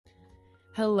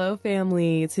Hello,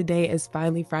 family. Today is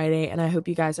finally Friday, and I hope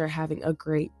you guys are having a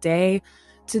great day.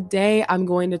 Today, I'm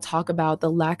going to talk about the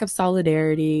lack of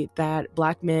solidarity that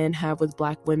Black men have with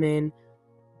Black women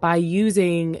by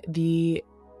using the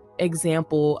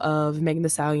example of Megan Thee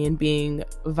Stallion being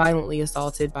violently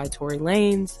assaulted by Tory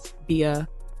Lanez via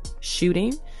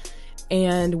shooting.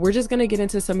 And we're just going to get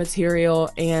into some material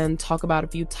and talk about a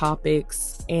few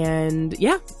topics. And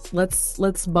yeah, let's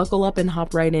buckle up and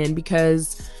hop right in,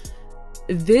 because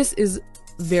this is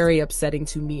very upsetting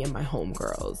to me and my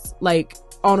homegirls. Like,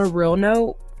 on a real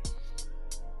note,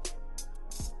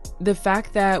 the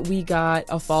fact that we got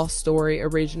a false story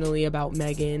originally about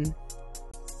Megan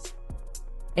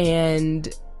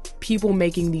and people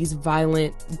making these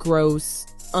violent, gross,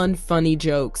 unfunny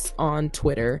jokes on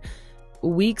Twitter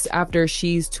weeks after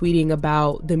she's tweeting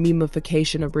about the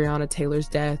memification of Breonna Taylor's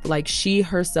death. Like, she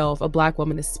herself, a Black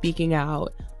woman, is speaking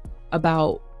out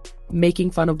about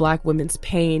making fun of Black women's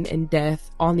pain and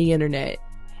death on the internet.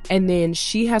 And then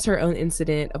she has her own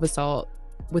incident of assault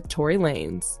with Tory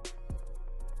Lanez,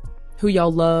 who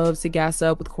y'all love to gas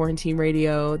up with quarantine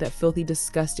radio, that filthy,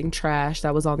 disgusting trash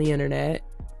that was on the internet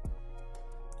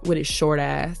with his short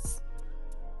ass.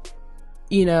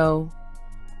 You know,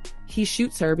 he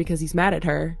shoots her because he's mad at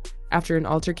her after an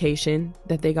altercation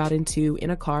that they got into in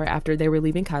a car after they were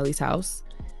leaving Kylie's house.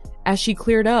 As she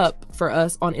cleared up for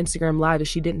us on Instagram Live, as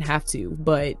she didn't have to,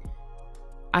 but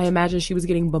I imagine she was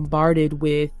getting bombarded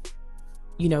with,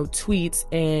 you know, tweets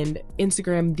and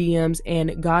Instagram DMs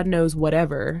and God knows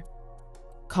whatever,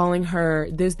 calling her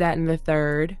this, that, and the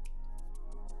third,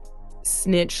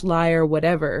 snitch, liar,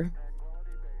 whatever.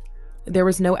 There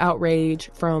was no outrage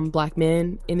from Black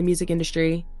men in the music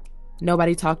industry.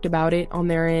 Nobody talked about it on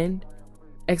their end,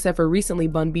 except for recently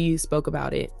Bun B spoke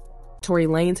about it. Tory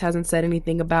Lanez hasn't said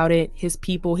anything about it. His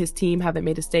people, his team haven't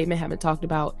made a statement, haven't talked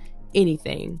about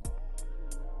anything.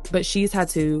 But she's had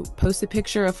to post a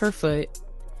picture of her foot.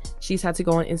 She's had to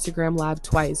go on Instagram Live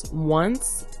twice.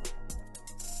 Once,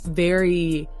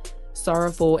 very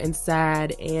sorrowful and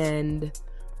sad and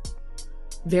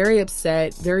very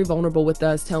upset, very vulnerable with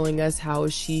us, telling us how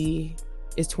she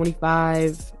is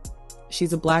 25.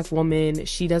 She's a Black woman.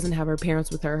 She doesn't have her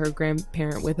parents with her, her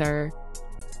grandparent with her.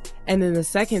 And then the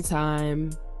second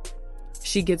time,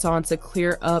 she gets on to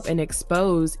clear up and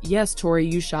expose, yes, Tory,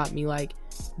 you shot me. Like,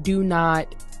 do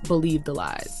not believe the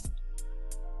lies.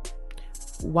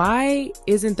 Why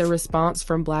isn't the response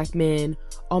from Black men,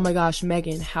 oh my gosh,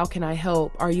 Megan, how can I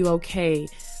help? Are you okay?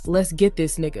 Let's get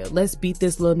this nigga. Let's beat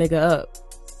this little nigga up.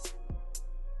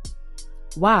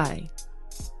 Why?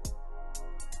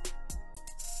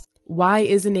 Why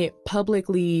isn't it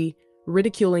publicly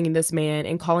ridiculing this man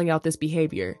and calling out this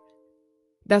behavior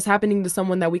that's happening to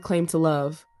someone that we claim to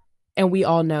love and we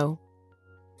all know?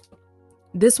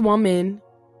 This woman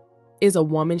is a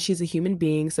woman. She's a human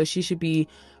being, so she should be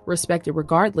respected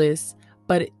regardless.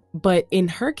 But in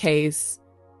her case,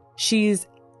 she's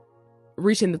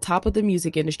reaching the top of the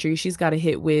music industry. She's got a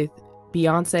hit with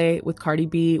Beyonce, with Cardi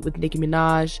B, with Nicki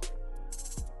Minaj.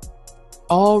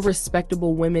 All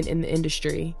respectable women in the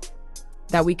industry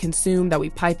that we consume, that we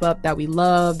pipe up, that we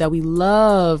love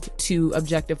to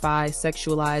objectify,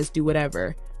 sexualize, do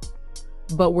whatever.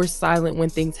 But we're silent when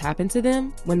things happen to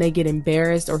them, when they get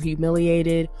embarrassed or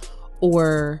humiliated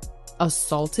or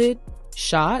assaulted,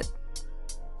 shot.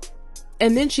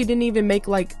 And then she didn't even make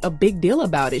like a big deal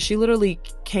about it. She literally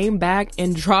came back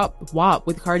and dropped WAP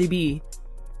with Cardi B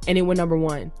and it went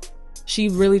 #1. She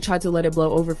really tried to let it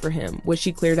blow over for him, which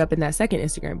she cleared up in that second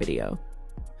Instagram video.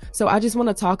 So I just want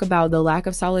to talk about the lack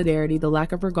of solidarity, the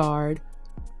lack of regard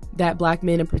that Black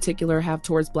men in particular have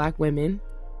towards Black women.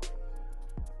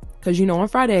 Because, you know, on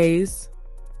Fridays,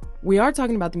 we are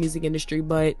talking about the music industry,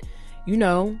 but, you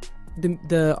know,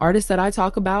 the artists that I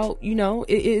talk about, you know,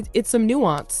 it's some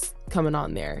nuance coming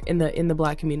on there in the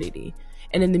Black community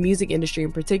and in the music industry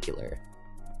in particular.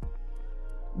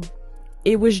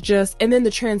 It was just, and then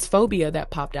the transphobia that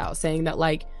popped out, saying that,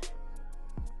 like,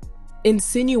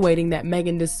 insinuating that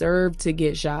Megan deserved to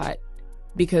get shot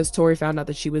because Tory found out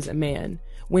that she was a man,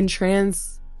 when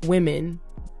trans women,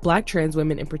 Black trans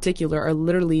women in particular, are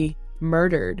literally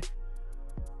murdered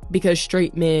because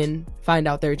straight men find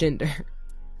out their gender.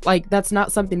 Like, that's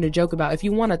not something to joke about. If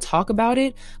you want to talk about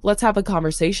it, let's have a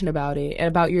conversation about it, and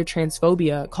about your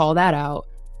transphobia, call that out.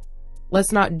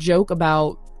 Let's not joke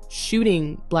about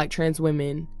shooting Black trans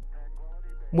women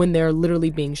when they're literally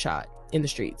being shot in the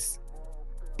streets.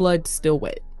 Blood still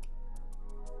wet.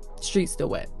 Streets still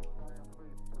wet.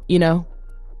 You know?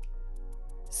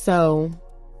 So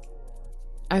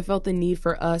I felt the need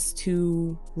for us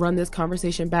to run this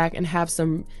conversation back and have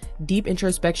some deep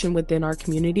introspection within our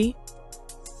community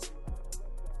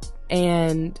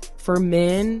And for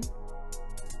men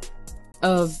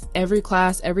of every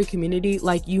class, every community,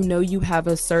 like, you have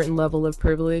a certain level of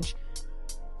privilege.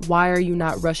 Why are you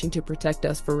not rushing to protect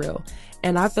us for real?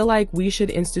 And I feel like we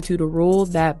should institute a rule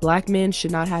that Black men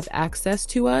should not have access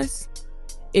to us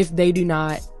if they do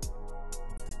not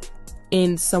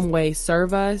in some way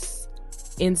serve us,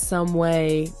 in some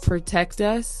way protect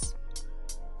us,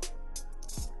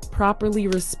 properly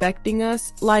respecting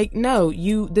us. Like, no,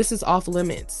 this is off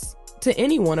limits to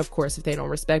anyone, of course, if they don't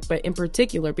respect, but in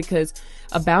particular, because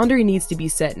a boundary needs to be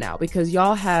set now, because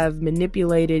y'all have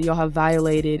manipulated, y'all have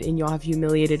violated, and y'all have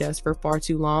humiliated us for far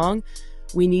too long.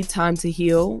 We need time to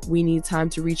heal. We need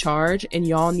time to recharge, and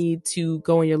y'all need to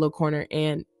go in your little corner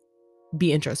and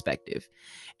be introspective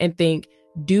and think,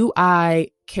 do I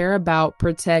care about,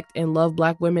 protect, and love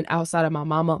Black women outside of my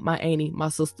mama, my auntie, my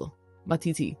sister, my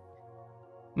TT,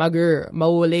 my girl, my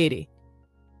old lady,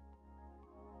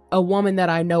 a woman that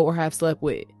I know or have slept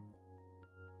with,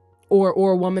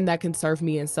 or a woman that can serve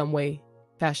me in some way,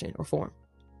 fashion, or form?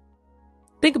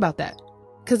 Think about that.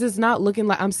 Because it's not looking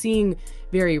like, I'm seeing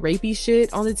very rapey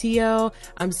shit on the TL.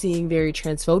 I'm seeing very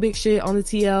transphobic shit on the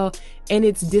TL. And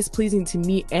it's displeasing to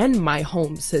me and my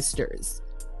home sisters,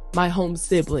 my home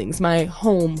siblings, my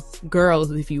home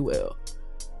girls, if you will.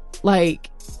 Like,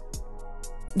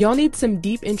 y'all need some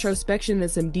deep introspection and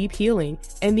some deep healing,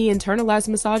 and the internalized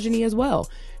misogyny as well.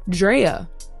 Drea,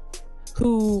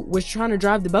 who was trying to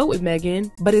drive the boat with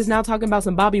Megan, but is now talking about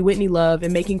some Bobby Whitney love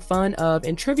and making fun of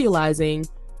and trivializing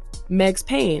Meg's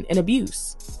pain and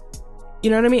abuse.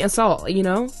 You know what I mean? Assault,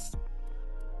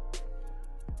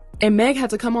 And Meg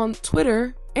had to come on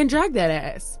Twitter and drag that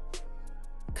ass.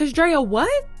 Cause Drea,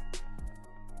 what?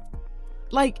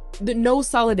 Like, no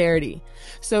solidarity.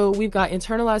 So we've got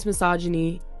internalized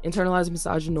misogyny, internalized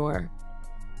misogynoir.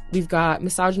 We've got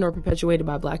misogynoir perpetuated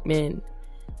by Black men.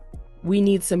 We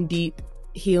need some deep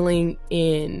healing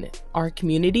in our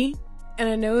community. And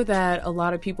I know that a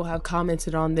lot of people have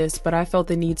commented on this, but I felt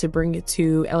the need to bring it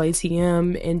to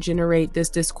LATM and generate this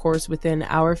discourse within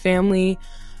our family.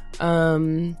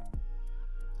 I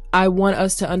want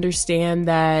us to understand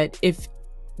that if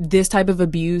this type of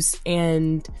abuse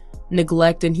and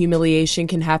neglect and humiliation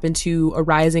can happen to a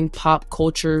rising pop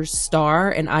culture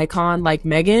star and icon like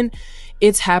Megan,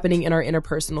 it's happening in our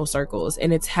interpersonal circles,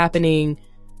 and it's happening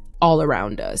all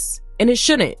around us. And it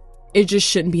just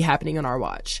shouldn't be happening on our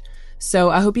watch. So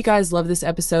I hope you guys love this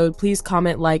episode. Please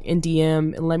comment, like, and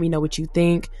DM and let me know what you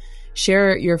think.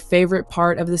 Share your favorite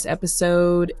part of this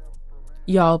episode.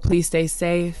 Y'all, please stay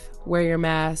safe, wear your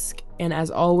mask, and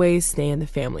as always, stay in the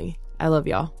family. I love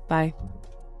y'all. Bye.